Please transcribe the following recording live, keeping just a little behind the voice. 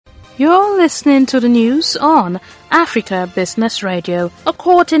You're listening to the news on Africa Business Radio. A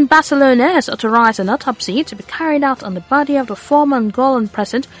court in Barcelona has authorized an autopsy to be carried out on the body of the former Angolan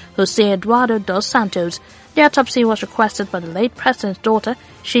president, José Eduardo dos Santos. The autopsy was requested by the late president's daughter,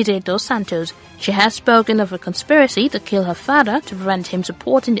 Tchize dos Santos. She has spoken of a conspiracy to kill her father to prevent him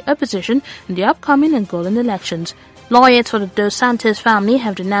supporting the opposition in the upcoming Angolan elections. Lawyers for the Dos Santos family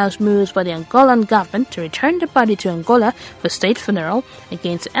have denounced moves by the Angolan government to return the body to Angola for state funeral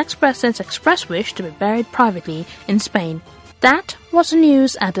against the ex-president's express wish to be buried privately in Spain. That was the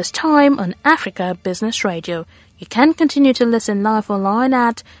news at this time on Africa Business Radio. You can continue to listen live online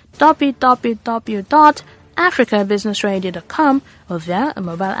at www.africabusinessradio.com or via a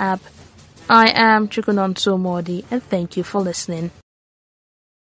mobile app. I am Chukunonso Modi and thank you for listening.